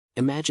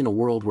Imagine a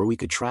world where we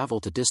could travel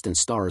to distant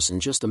stars in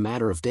just a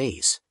matter of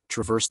days,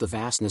 traverse the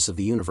vastness of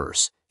the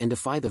universe, and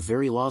defy the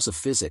very laws of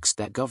physics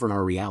that govern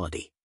our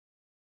reality.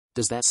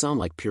 Does that sound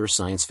like pure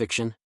science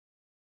fiction?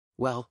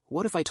 Well,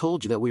 what if I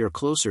told you that we are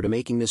closer to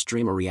making this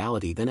dream a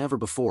reality than ever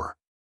before?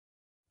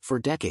 For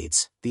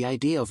decades, the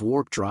idea of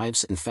warp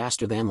drives and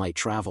faster-than-light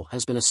travel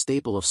has been a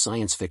staple of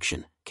science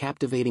fiction,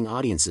 captivating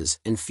audiences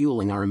and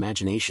fueling our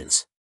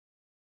imaginations.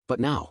 But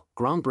now,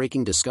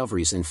 groundbreaking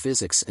discoveries in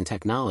physics and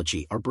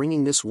technology are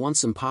bringing this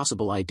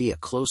once-impossible idea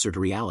closer to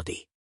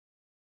reality.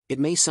 It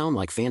may sound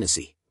like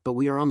fantasy, but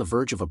we are on the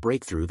verge of a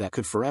breakthrough that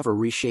could forever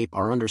reshape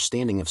our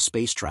understanding of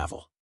space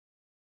travel.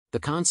 The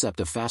concept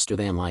of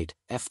faster-than-light,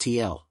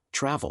 FTL,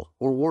 travel,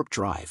 or warp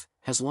drive,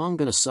 has long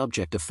been a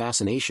subject of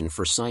fascination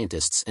for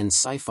scientists and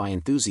sci-fi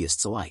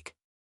enthusiasts alike.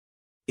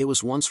 It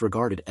was once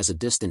regarded as a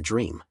distant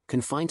dream,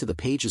 confined to the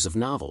pages of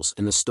novels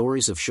and the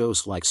stories of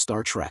shows like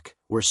Star Trek,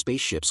 where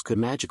spaceships could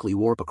magically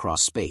warp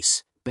across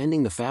space,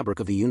 bending the fabric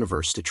of the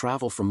universe to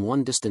travel from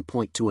one distant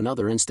point to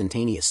another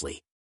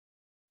instantaneously.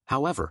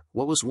 However,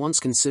 what was once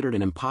considered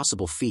an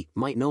impossible feat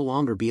might no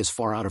longer be as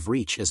far out of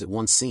reach as it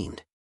once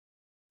seemed.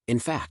 In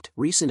fact,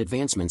 recent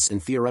advancements in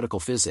theoretical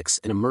physics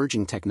and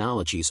emerging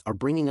technologies are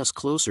bringing us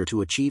closer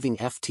to achieving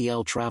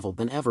FTL travel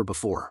than ever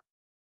before.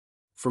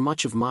 For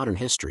much of modern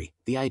history,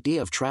 the idea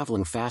of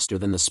traveling faster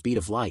than the speed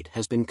of light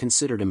has been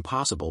considered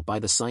impossible by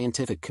the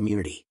scientific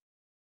community.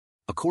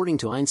 According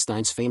to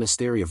Einstein's famous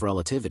theory of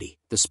relativity,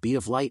 the speed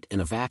of light in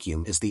a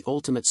vacuum is the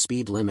ultimate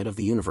speed limit of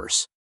the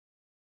universe.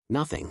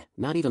 Nothing,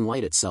 not even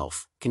light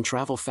itself, can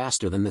travel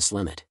faster than this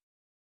limit.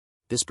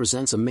 This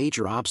presents a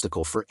major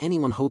obstacle for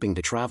anyone hoping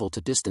to travel to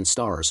distant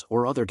stars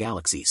or other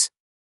galaxies.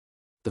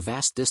 The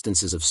vast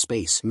distances of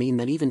space mean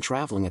that even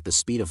traveling at the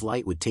speed of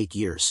light would take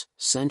years,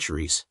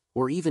 centuries,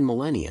 or even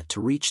millennia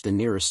to reach the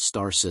nearest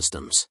star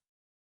systems.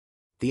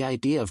 The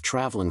idea of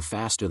traveling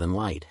faster than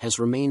light has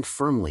remained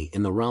firmly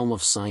in the realm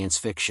of science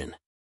fiction.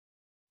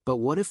 But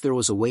what if there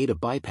was a way to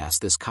bypass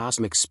this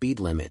cosmic speed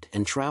limit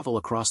and travel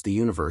across the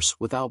universe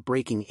without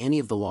breaking any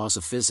of the laws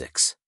of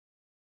physics?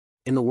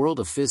 In the world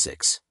of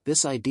physics,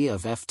 this idea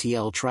of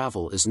FTL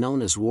travel is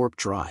known as warp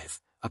drive,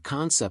 a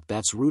concept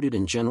that's rooted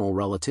in general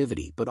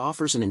relativity but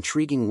offers an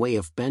intriguing way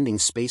of bending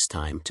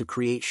spacetime to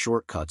create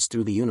shortcuts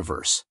through the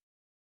universe.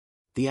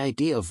 The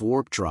idea of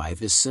warp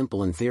drive is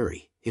simple in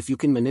theory. If you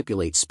can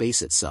manipulate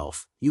space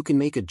itself, you can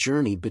make a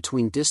journey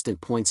between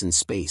distant points in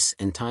space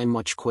and time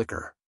much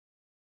quicker.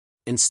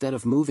 Instead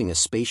of moving a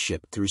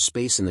spaceship through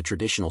space in the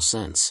traditional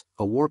sense,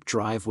 a warp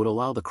drive would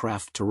allow the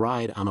craft to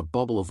ride on a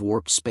bubble of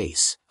warped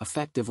space,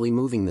 effectively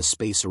moving the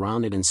space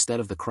around it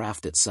instead of the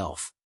craft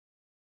itself.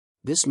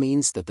 This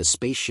means that the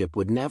spaceship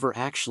would never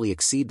actually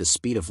exceed the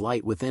speed of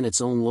light within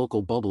its own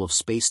local bubble of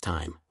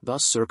spacetime,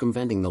 thus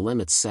circumventing the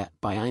limits set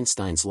by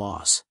Einstein's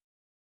laws.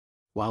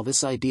 While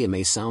this idea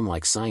may sound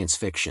like science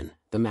fiction,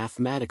 the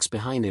mathematics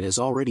behind it has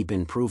already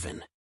been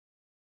proven.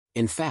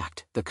 In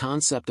fact, the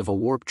concept of a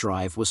warp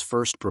drive was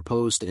first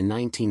proposed in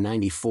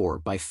 1994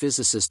 by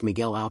physicist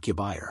Miguel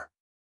Alcubierre.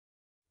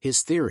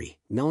 His theory,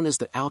 known as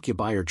the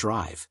Alcubierre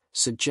drive,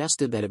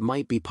 suggested that it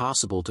might be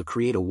possible to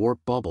create a warp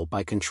bubble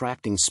by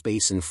contracting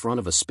space in front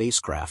of a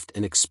spacecraft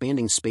and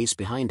expanding space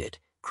behind it,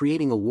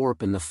 creating a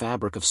warp in the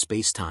fabric of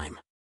spacetime.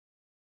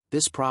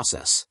 This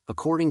process,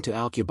 according to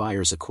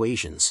Alcubierre's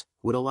equations,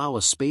 would allow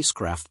a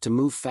spacecraft to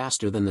move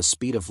faster than the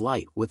speed of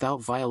light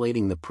without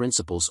violating the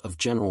principles of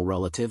general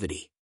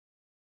relativity.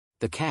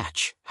 The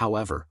catch,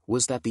 however,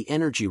 was that the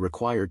energy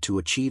required to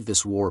achieve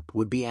this warp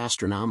would be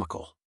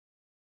astronomical.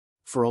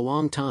 For a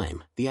long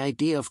time, the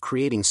idea of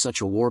creating such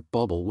a warp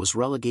bubble was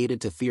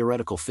relegated to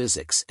theoretical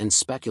physics and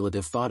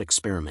speculative thought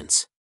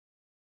experiments.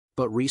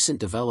 But recent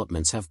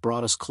developments have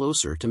brought us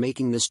closer to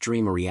making this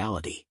dream a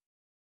reality.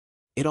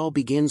 It all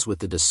begins with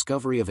the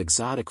discovery of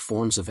exotic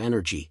forms of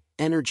energy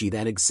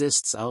that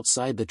exists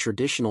outside the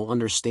traditional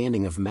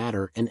understanding of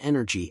matter and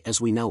energy as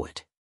we know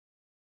it.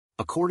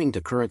 According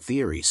to current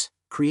theories,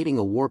 creating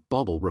a warp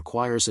bubble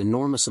requires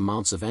enormous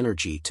amounts of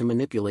energy to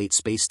manipulate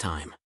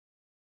spacetime.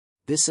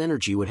 This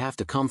energy would have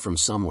to come from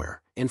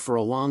somewhere, and for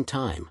a long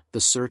time, the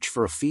search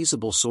for a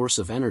feasible source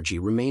of energy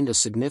remained a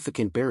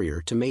significant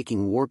barrier to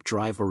making warp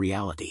drive a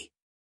reality.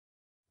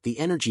 The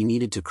energy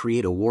needed to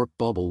create a warp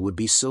bubble would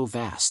be so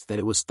vast that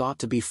it was thought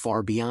to be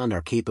far beyond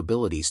our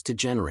capabilities to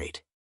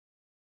generate.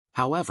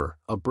 However,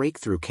 a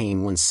breakthrough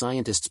came when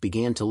scientists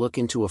began to look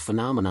into a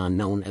phenomenon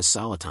known as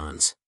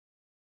solitons.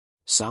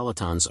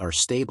 Solitons are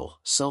stable,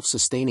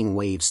 self-sustaining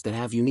waves that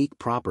have unique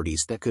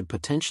properties that could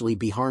potentially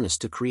be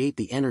harnessed to create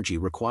the energy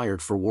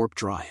required for warp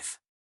drive.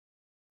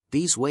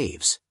 These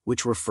waves,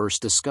 which were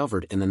first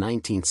discovered in the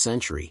 19th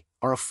century,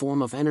 are a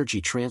form of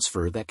energy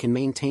transfer that can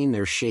maintain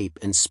their shape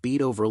and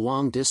speed over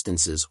long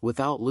distances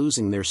without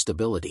losing their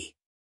stability.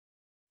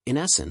 In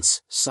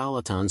essence,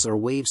 solitons are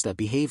waves that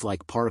behave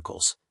like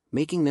particles,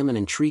 making them an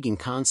intriguing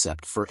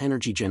concept for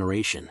energy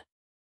generation.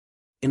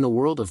 In the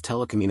world of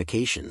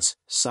telecommunications,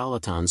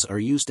 solitons are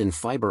used in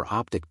fiber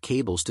optic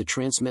cables to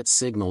transmit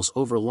signals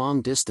over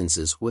long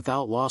distances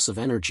without loss of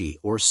energy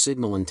or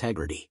signal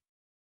integrity.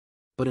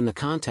 But in the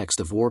context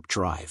of warp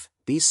drive,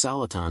 these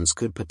solitons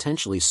could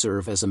potentially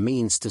serve as a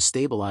means to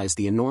stabilize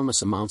the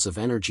enormous amounts of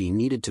energy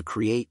needed to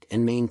create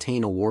and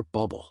maintain a warp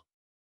bubble.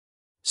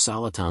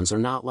 Solitons are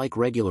not like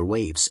regular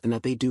waves in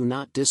that they do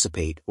not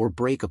dissipate or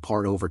break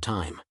apart over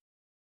time.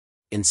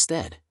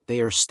 Instead,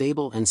 they are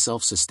stable and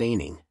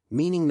self-sustaining,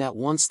 meaning that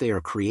once they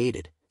are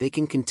created, they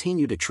can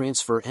continue to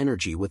transfer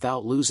energy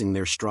without losing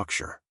their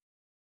structure.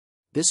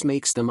 This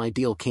makes them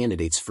ideal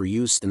candidates for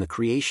use in the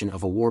creation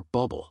of a warp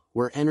bubble,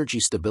 where energy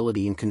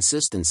stability and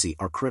consistency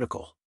are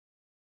critical.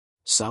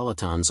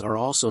 Solitons are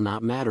also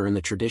not matter in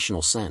the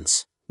traditional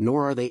sense,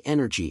 nor are they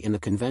energy in the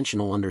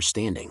conventional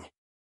understanding.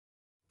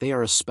 They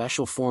are a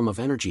special form of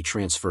energy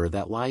transfer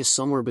that lies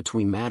somewhere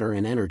between matter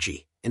and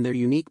energy, and their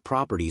unique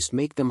properties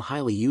make them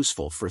highly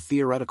useful for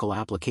theoretical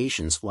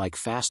applications like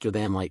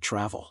faster-than-light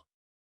travel.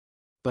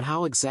 But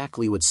how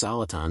exactly would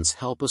solitons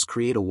help us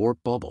create a warp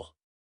bubble?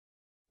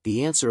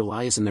 The answer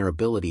lies in their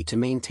ability to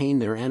maintain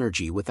their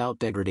energy without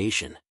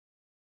degradation.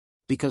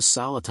 Because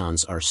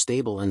solitons are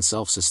stable and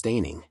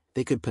self-sustaining,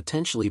 they could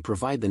potentially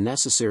provide the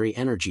necessary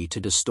energy to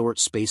distort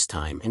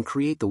spacetime and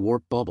create the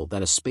warp bubble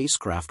that a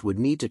spacecraft would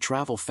need to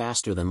travel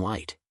faster than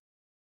light.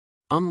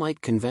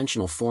 Unlike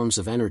conventional forms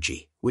of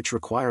energy, which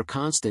require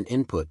constant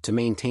input to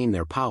maintain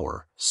their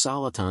power,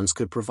 solitons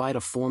could provide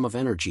a form of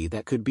energy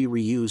that could be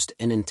reused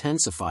and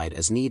intensified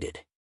as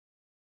needed.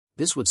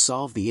 This would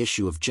solve the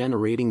issue of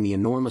generating the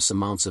enormous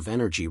amounts of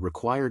energy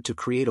required to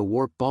create a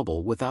warp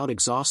bubble without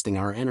exhausting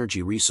our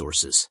energy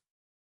resources.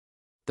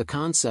 The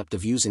concept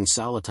of using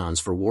solitons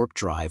for warp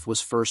drive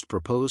was first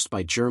proposed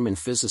by German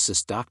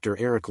physicist Dr.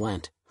 Erich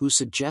Lent, who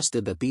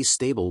suggested that these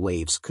stable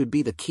waves could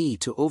be the key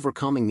to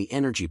overcoming the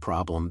energy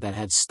problem that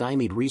had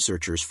stymied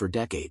researchers for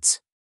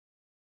decades.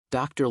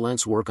 Dr.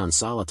 Lent's work on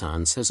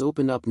solitons has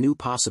opened up new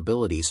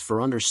possibilities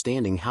for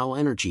understanding how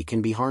energy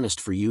can be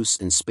harnessed for use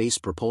in space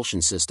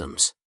propulsion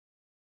systems.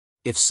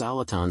 If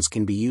solitons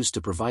can be used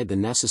to provide the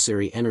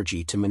necessary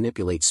energy to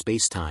manipulate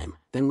spacetime,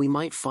 then we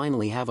might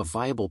finally have a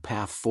viable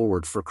path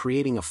forward for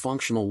creating a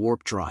functional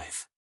warp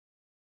drive.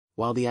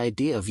 While the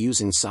idea of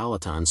using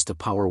solitons to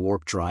power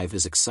warp drive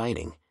is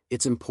exciting,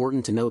 it's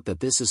important to note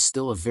that this is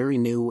still a very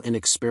new and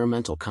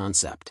experimental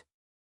concept.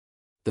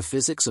 The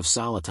physics of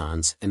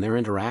solitons and their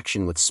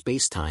interaction with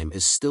spacetime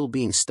is still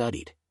being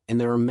studied,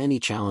 and there are many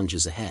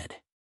challenges ahead.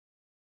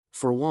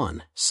 For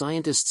one,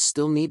 scientists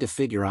still need to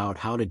figure out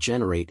how to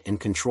generate and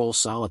control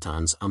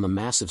solitons on the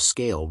massive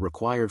scale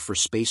required for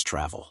space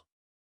travel.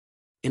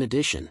 In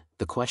addition,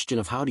 the question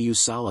of how to use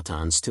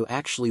solitons to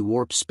actually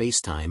warp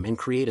spacetime and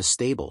create a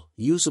stable,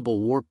 usable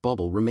warp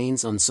bubble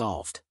remains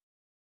unsolved.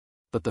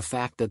 But the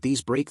fact that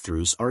these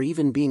breakthroughs are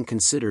even being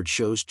considered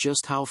shows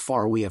just how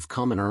far we have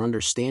come in our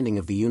understanding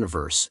of the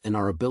universe and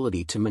our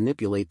ability to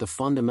manipulate the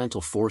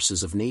fundamental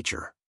forces of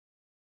nature.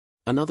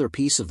 Another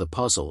piece of the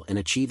puzzle in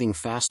achieving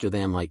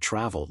faster-than-light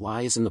travel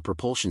lies in the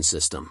propulsion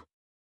system.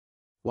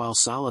 While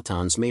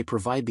solitons may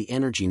provide the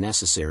energy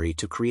necessary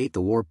to create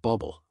the warp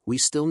bubble, we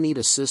still need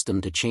a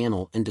system to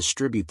channel and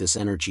distribute this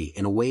energy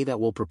in a way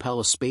that will propel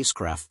a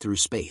spacecraft through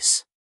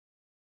space.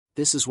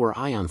 This is where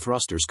ion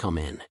thrusters come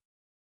in.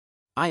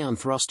 Ion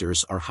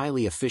thrusters are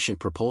highly efficient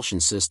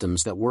propulsion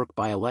systems that work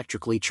by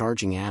electrically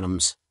charging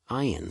atoms,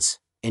 ions,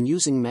 and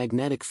using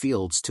magnetic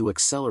fields to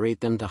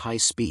accelerate them to high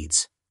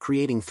speeds,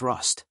 creating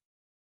thrust.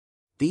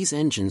 These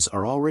engines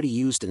are already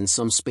used in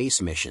some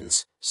space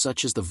missions,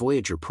 such as the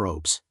Voyager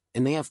probes,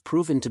 and they have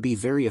proven to be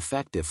very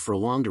effective for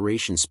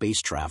long-duration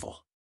space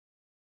travel.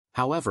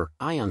 However,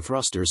 ion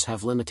thrusters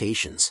have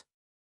limitations.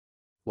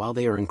 While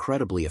they are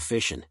incredibly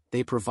efficient,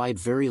 they provide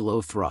very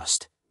low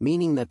thrust,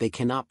 meaning that they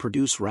cannot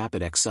produce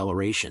rapid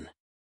acceleration.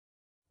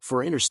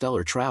 For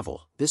interstellar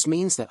travel, this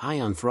means that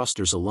ion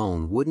thrusters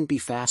alone wouldn't be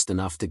fast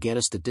enough to get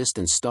us to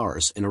distant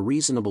stars in a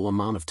reasonable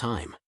amount of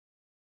time.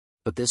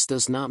 But this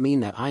does not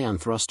mean that ion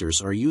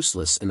thrusters are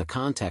useless in the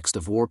context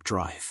of warp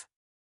drive.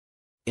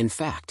 In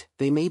fact,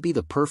 they may be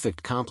the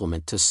perfect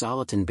complement to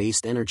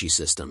soliton-based energy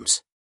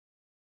systems.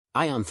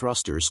 Ion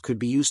thrusters could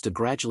be used to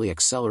gradually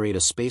accelerate a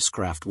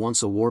spacecraft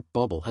once a warp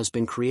bubble has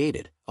been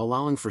created,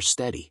 allowing for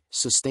steady,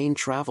 sustained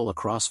travel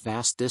across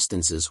vast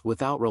distances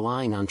without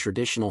relying on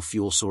traditional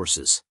fuel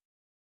sources.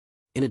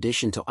 In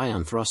addition to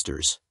ion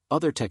thrusters,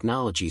 other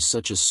technologies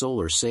such as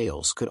solar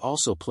sails could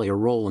also play a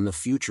role in the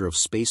future of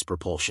space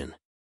propulsion.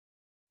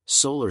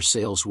 Solar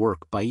sails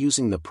work by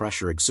using the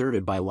pressure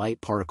exerted by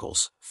light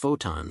particles,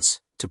 photons,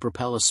 to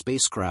propel a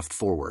spacecraft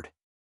forward.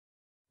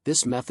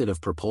 This method of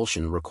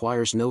propulsion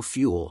requires no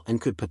fuel and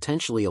could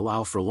potentially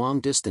allow for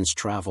long-distance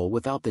travel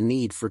without the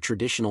need for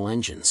traditional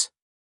engines.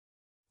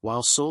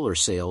 While solar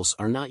sails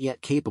are not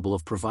yet capable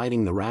of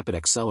providing the rapid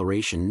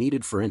acceleration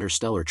needed for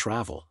interstellar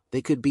travel,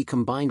 they could be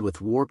combined with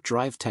warp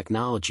drive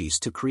technologies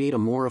to create a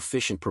more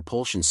efficient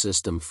propulsion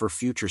system for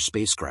future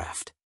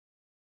spacecraft.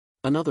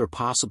 Another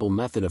possible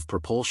method of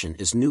propulsion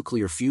is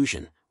nuclear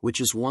fusion,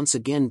 which is once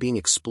again being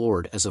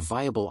explored as a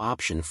viable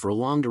option for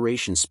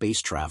long-duration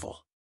space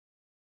travel.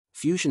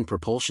 Fusion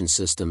propulsion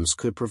systems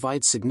could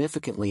provide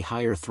significantly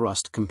higher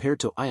thrust compared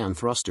to ion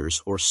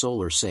thrusters or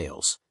solar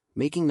sails,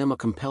 making them a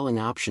compelling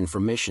option for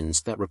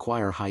missions that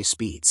require high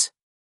speeds.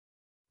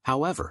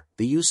 However,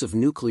 the use of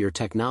nuclear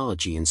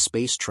technology in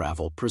space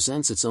travel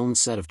presents its own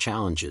set of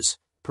challenges,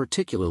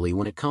 particularly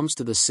when it comes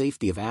to the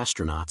safety of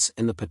astronauts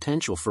and the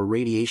potential for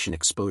radiation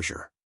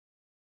exposure.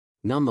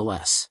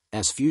 Nonetheless,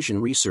 as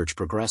fusion research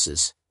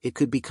progresses, it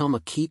could become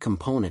a key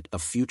component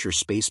of future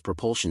space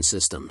propulsion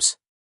systems.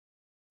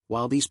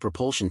 While these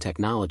propulsion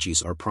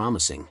technologies are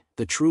promising,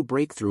 the true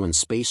breakthrough in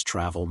space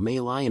travel may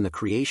lie in the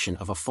creation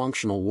of a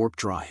functional warp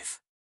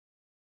drive.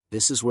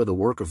 This is where the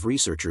work of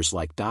researchers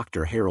like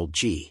Dr. Harold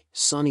G.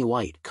 Sonny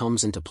White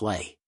comes into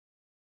play.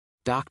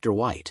 Dr.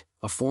 White,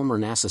 a former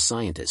NASA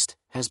scientist,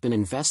 has been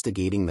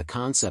investigating the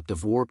concept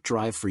of warp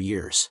drive for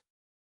years.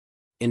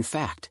 In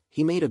fact,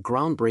 he made a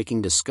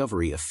groundbreaking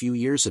discovery a few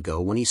years ago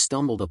when he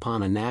stumbled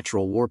upon a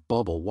natural warp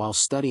bubble while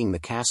studying the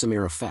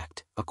Casimir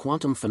effect, a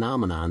quantum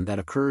phenomenon that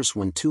occurs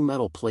when two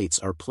metal plates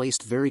are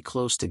placed very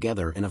close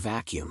together in a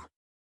vacuum.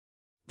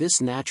 This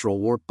natural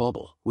warp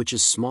bubble, which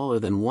is smaller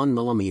than 1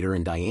 millimeter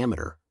in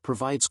diameter,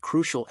 provides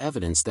crucial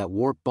evidence that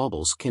warp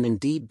bubbles can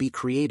indeed be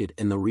created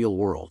in the real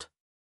world.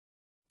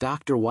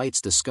 Dr.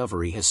 White's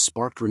discovery has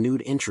sparked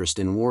renewed interest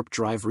in warp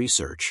drive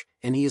research,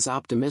 and he is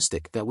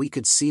optimistic that we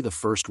could see the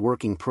first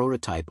working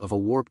prototype of a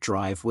warp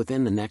drive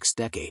within the next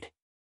decade.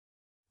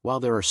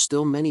 While there are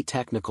still many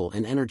technical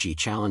and energy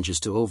challenges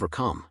to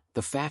overcome,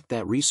 the fact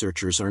that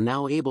researchers are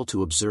now able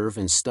to observe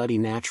and study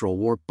natural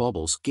warp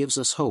bubbles gives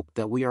us hope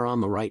that we are on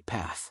the right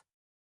path.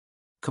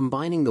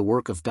 Combining the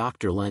work of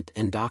Dr. Lent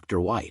and Dr.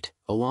 White,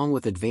 along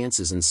with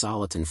advances in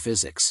soliton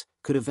physics,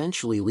 could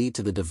eventually lead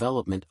to the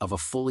development of a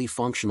fully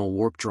functional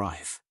warp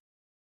drive.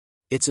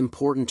 It's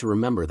important to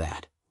remember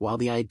that, while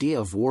the idea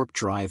of warp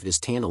drive is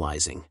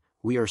tantalizing,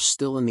 we are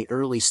still in the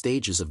early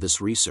stages of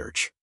this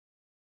research.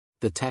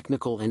 The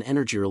technical and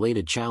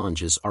energy-related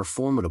challenges are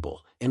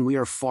formidable, and we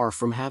are far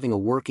from having a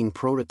working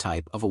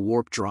prototype of a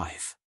warp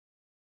drive.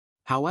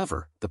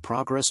 However, the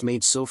progress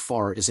made so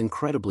far is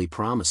incredibly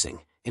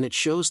promising, and it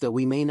shows that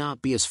we may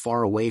not be as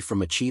far away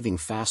from achieving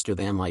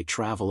faster-than-light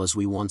travel as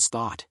we once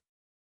thought.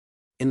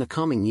 In the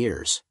coming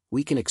years,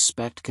 we can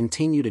expect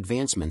continued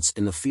advancements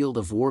in the field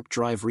of warp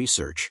drive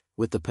research,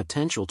 with the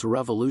potential to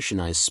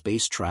revolutionize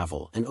space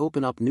travel and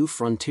open up new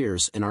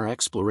frontiers in our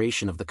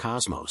exploration of the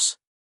cosmos.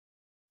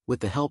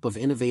 With the help of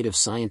innovative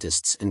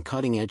scientists and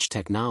cutting-edge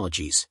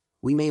technologies,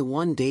 we may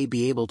one day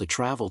be able to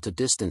travel to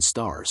distant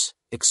stars,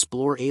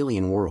 explore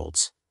alien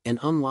worlds, and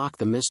unlock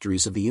the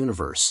mysteries of the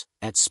universe,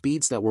 at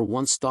speeds that were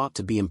once thought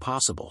to be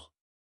impossible.